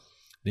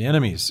The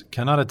enemies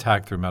cannot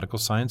attack through medical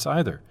science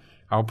either.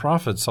 Our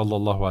Prophet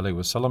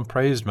ﷺ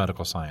praised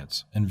medical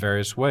science in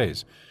various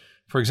ways.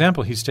 For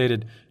example, he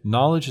stated,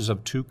 "Knowledge is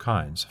of two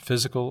kinds,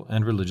 physical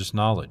and religious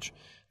knowledge."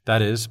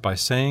 That is, by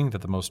saying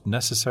that the most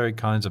necessary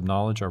kinds of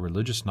knowledge are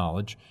religious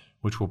knowledge,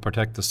 which will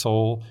protect the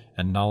soul,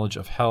 and knowledge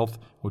of health,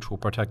 which will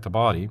protect the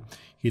body,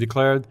 he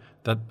declared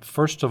that,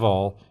 first of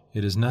all,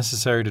 it is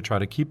necessary to try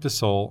to keep the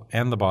soul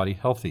and the body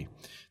healthy.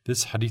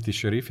 This Hadith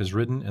Sharif is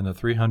written in the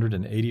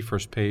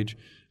 381st page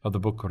of the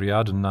book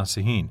Riyad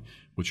al-Nasihin,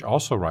 which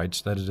also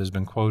writes that it has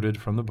been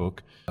quoted from the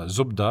book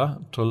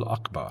Zubdatul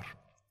Akbar.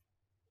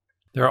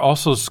 There are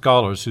also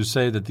scholars who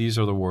say that these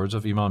are the words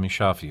of Imam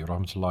Shafi,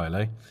 rahmatullahi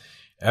alayh.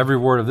 Every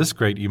word of this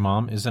great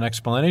Imam is an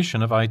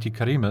explanation of Ayat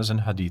Karimas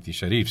and Hadith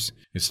Sharifs.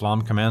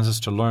 Islam commands us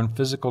to learn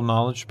physical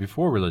knowledge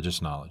before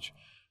religious knowledge,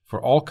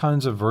 for all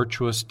kinds of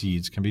virtuous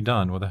deeds can be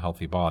done with a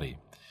healthy body.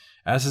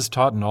 As is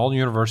taught in all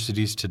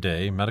universities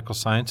today, medical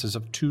science is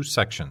of two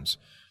sections.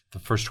 The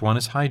first one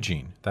is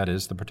hygiene, that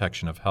is, the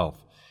protection of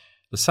health.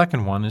 The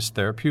second one is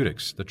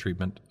therapeutics, the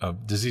treatment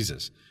of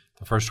diseases.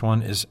 The first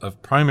one is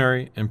of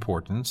primary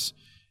importance.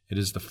 It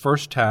is the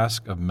first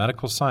task of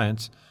medical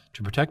science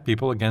to protect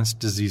people against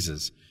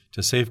diseases,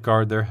 to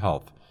safeguard their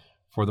health.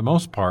 For the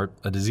most part,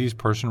 a diseased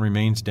person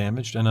remains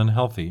damaged and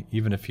unhealthy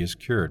even if he is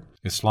cured.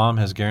 Islam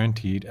has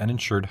guaranteed and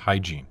ensured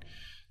hygiene,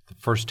 the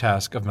first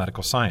task of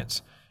medical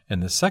science.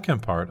 In the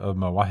second part of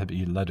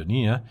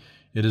Mawahib-i-Laduniyah,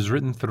 it is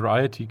written through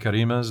Ayat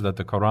Karimas that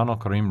the Quran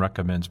al-Karim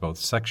recommends both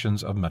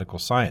sections of medical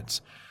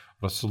science.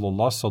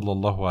 Rasulullah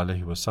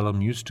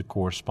ﷺ used to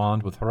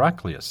correspond with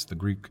Heraclius, the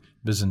Greek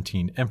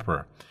Byzantine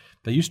emperor.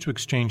 They used to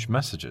exchange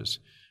messages.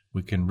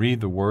 We can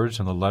read the words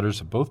and the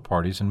letters of both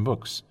parties in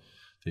books.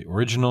 The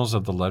originals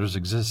of the letters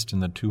exist in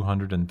the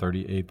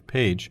 238th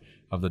page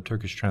of the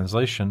Turkish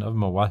translation of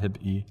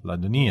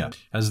Mawahib-i-Laduniyah.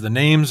 As the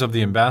names of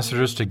the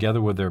ambassadors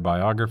together with their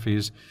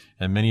biographies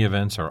and many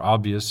events are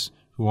obvious,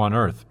 who on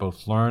earth,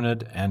 both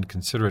learned and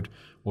considerate,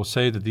 will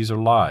say that these are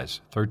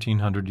lies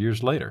 1,300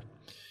 years later?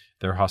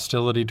 Their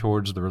hostility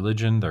towards the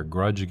religion, their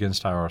grudge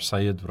against our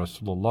Sayyid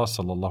Rasulullah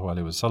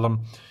ﷺ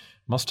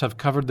must have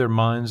covered their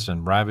minds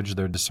and ravaged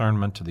their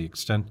discernment to the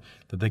extent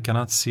that they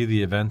cannot see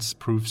the events,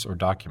 proofs, or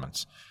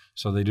documents.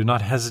 So they do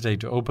not hesitate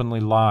to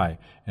openly lie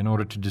in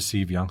order to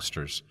deceive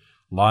youngsters.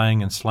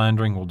 Lying and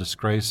slandering will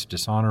disgrace,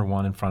 dishonor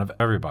one in front of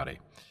everybody.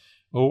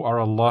 O our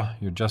Allah,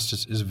 your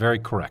justice is very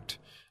correct.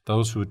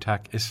 Those who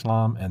attack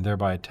Islam and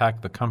thereby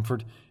attack the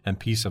comfort and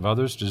peace of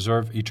others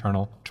deserve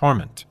eternal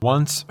torment.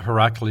 Once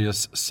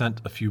Heraclius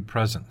sent a few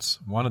presents.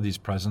 One of these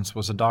presents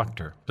was a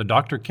doctor. The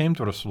doctor came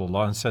to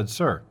Rasulullah and said,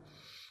 "Sir,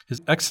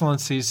 His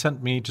Excellency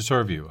sent me to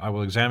serve you. I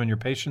will examine your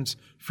patients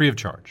free of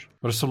charge."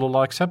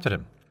 Rasulullah accepted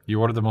him. He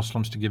ordered the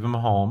Muslims to give him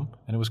a home,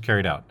 and it was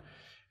carried out.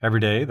 Every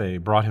day they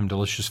brought him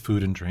delicious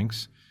food and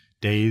drinks.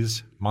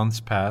 Days, months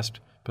passed,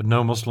 but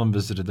no Muslim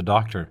visited the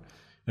doctor.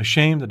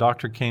 Ashamed, the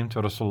doctor came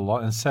to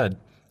Rasulullah and said,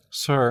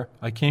 "Sir,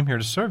 I came here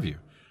to serve you.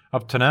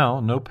 Up to now,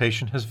 no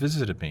patient has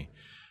visited me.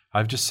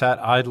 I've just sat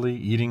idly,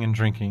 eating and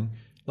drinking.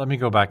 Let me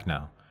go back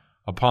now."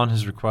 Upon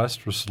his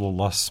request,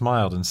 Rasulullah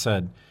smiled and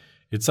said,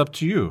 "It's up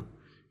to you.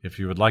 If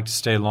you would like to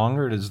stay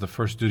longer, it is the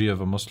first duty of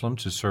a Muslim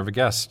to serve a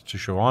guest, to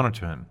show honor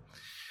to him.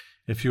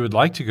 If you would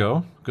like to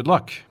go, good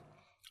luck.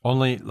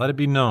 Only let it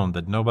be known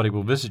that nobody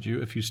will visit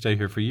you if you stay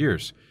here for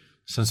years,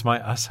 since my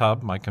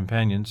ashab, my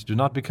companions, do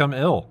not become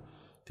ill.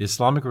 The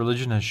Islamic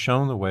religion has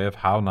shown the way of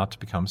how not to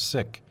become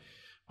sick.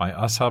 My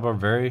ashab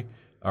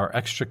are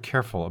extra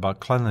careful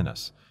about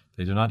cleanliness.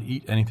 They do not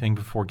eat anything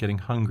before getting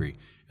hungry,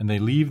 and they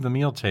leave the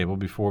meal table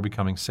before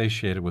becoming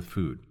satiated with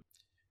food.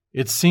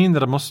 It's seen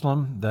that a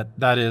Muslim,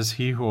 that is,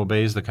 he who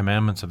obeys the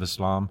commandments of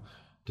Islam,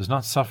 does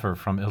not suffer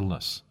from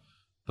illness.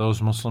 Those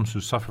Muslims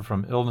who suffer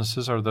from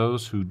illnesses are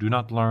those who do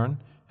not learn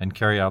and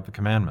carry out the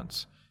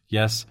commandments.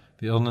 Yes,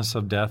 the illness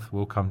of death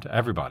will come to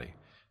everybody.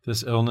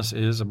 This illness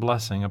is a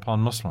blessing upon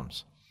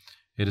Muslims.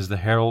 It is the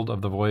herald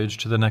of the voyage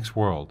to the next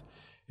world.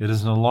 It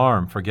is an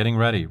alarm for getting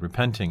ready,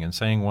 repenting, and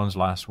saying one's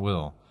last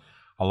will.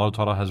 Allah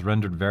Ta'ala has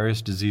rendered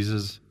various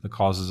diseases the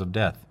causes of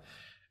death.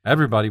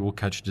 Everybody will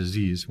catch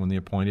disease when the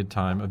appointed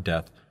time of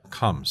death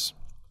comes.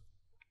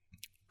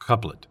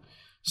 Couplet.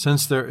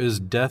 Since there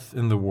is death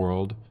in the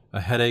world, a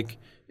headache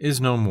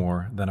is no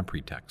more than a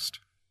pretext.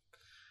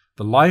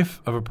 The life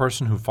of a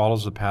person who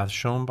follows the path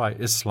shown by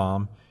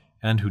Islam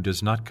and who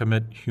does not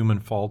commit human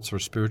faults or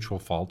spiritual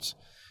faults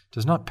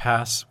does not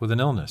pass with an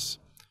illness.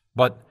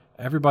 But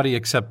everybody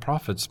except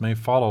prophets may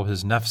follow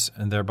his nafs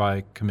and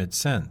thereby commit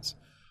sins.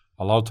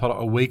 Allah Ta'ala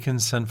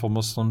awakens sinful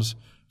Muslims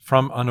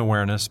from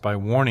unawareness by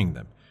warning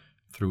them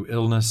through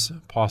illness,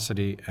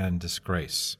 paucity, and disgrace.